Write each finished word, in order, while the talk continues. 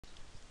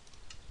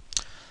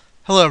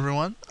Hello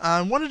everyone.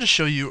 I wanted to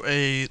show you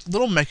a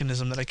little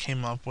mechanism that I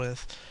came up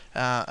with,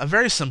 a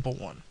very simple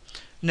one.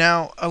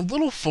 Now, a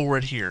little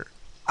forward here.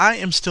 I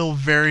am still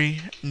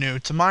very new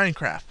to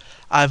Minecraft.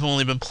 I've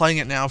only been playing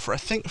it now for I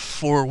think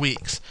 4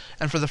 weeks,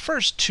 and for the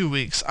first 2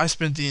 weeks I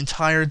spent the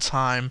entire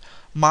time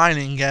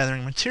mining,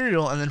 gathering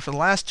material, and then for the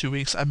last 2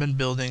 weeks I've been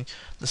building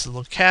this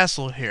little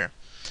castle here.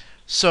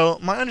 So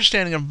my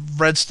understanding of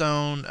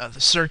redstone,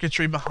 the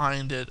circuitry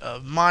behind it,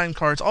 of mine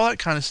carts, all that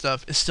kind of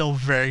stuff is still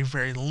very,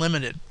 very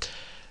limited.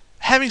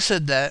 Having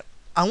said that,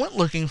 I went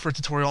looking for a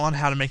tutorial on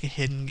how to make a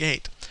hidden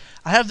gate.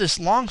 I have this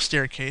long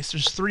staircase,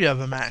 there's 3 of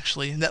them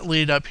actually, that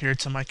lead up here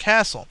to my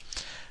castle.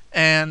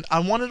 And I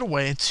wanted a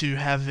way to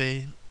have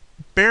a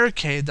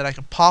barricade that I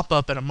could pop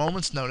up at a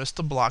moment's notice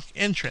to block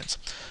entrance.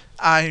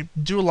 I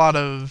do a lot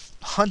of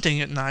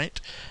hunting at night,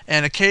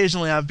 and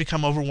occasionally I've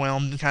become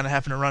overwhelmed and kind of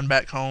having to run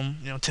back home,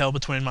 tail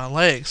between my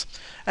legs.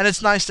 And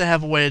it's nice to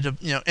have a way to,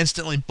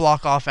 instantly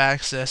block off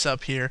access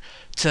up here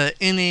to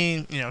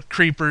any,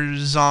 creepers,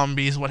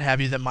 zombies, what have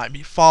you, that might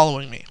be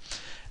following me.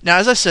 Now,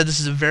 as I said, this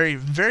is a very,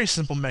 very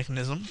simple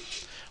mechanism,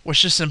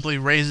 which just simply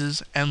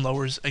raises and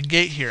lowers a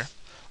gate here.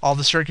 All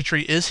the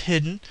circuitry is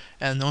hidden,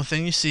 and the only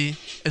thing you see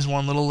is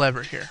one little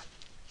lever here.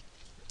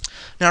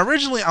 Now,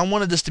 originally, I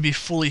wanted this to be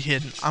fully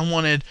hidden. I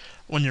wanted,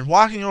 when you're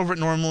walking over it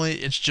normally,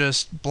 it's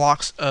just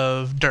blocks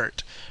of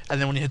dirt.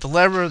 And then when you hit the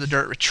lever, the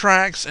dirt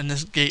retracts and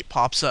this gate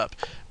pops up.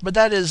 But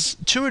that is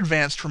too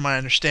advanced for my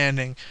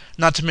understanding,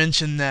 not to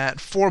mention that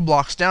 4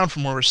 blocks down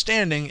from where we're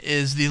standing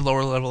is the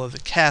lower level of the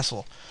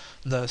castle,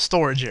 the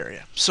storage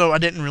area. So I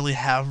didn't really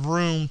have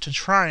room to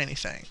try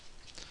anything.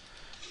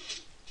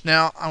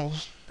 Now,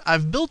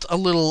 I've built a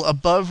little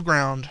above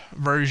ground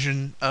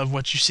version of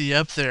what you see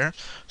up there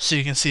so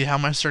you can see how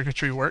my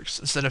circuitry works.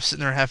 Instead of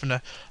sitting there having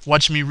to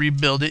watch me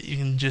rebuild it, you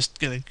can just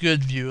get a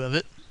good view of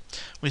it.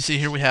 We see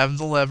here we have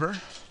the lever,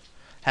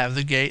 have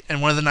the gate,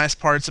 and one of the nice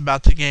parts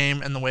about the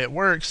game and the way it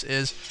works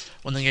is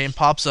when the game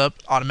pops up,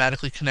 it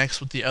automatically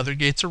connects with the other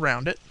gates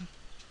around it.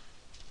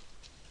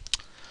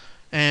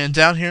 And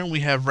down here we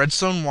have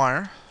redstone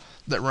wire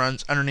that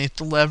runs underneath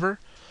the lever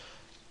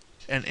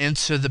and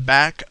into the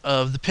back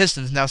of the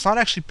pistons. Now, it's not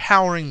actually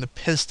powering the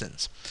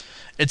pistons.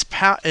 It's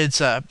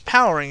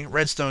powering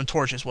redstone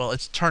torches. Well,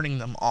 it's turning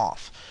them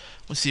off.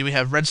 We see we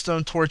have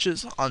redstone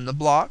torches on the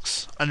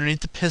blocks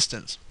underneath the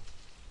pistons.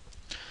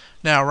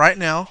 Now, right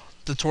now,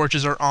 the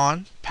torches are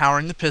on,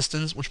 powering the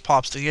pistons, which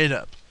pops the gate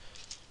up.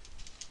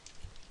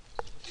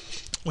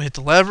 We hit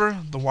the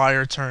lever, the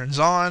wire turns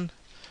on,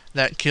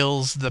 that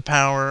kills the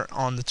power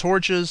on the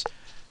torches,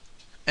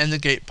 and the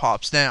gate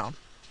pops down.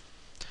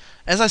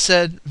 As I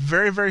said,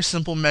 very, very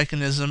simple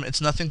mechanism. It's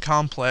nothing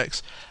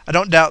complex. I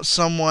don't doubt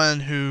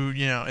someone who,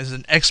 is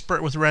an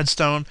expert with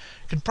redstone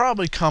could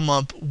probably come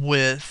up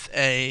with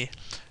a,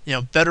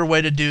 better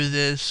way to do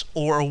this,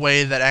 or a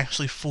way that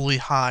actually fully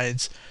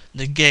hides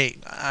the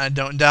gate. I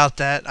don't doubt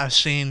that. I've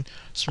seen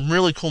some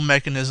really cool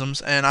mechanisms,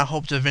 and I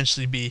hope to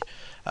eventually be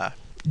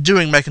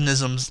doing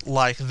mechanisms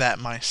like that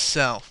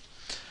myself.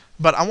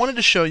 But I wanted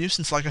to show you,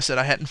 since like I said,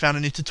 I hadn't found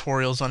any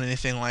tutorials on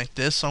anything like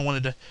this, so I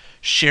wanted to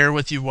share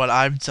with you what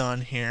I've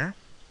done here.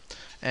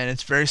 And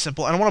it's very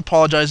simple. And I want to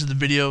apologize if the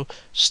video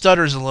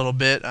stutters a little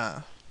bit.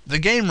 The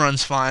game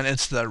runs fine.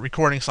 It's the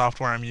recording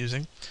software I'm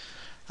using.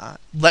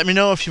 Let me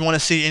know if you want to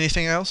see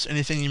anything else,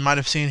 anything you might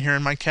have seen here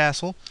in my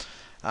castle.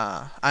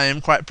 I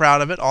am quite proud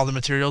of it. All the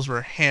materials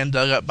were hand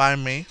dug up by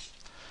me.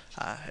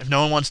 If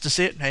no one wants to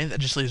see it, hey, that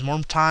just leaves more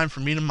time for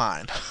me to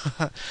mine.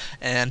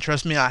 And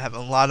trust me, I have a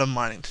lot of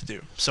mining to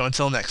do. So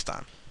until next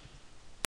time.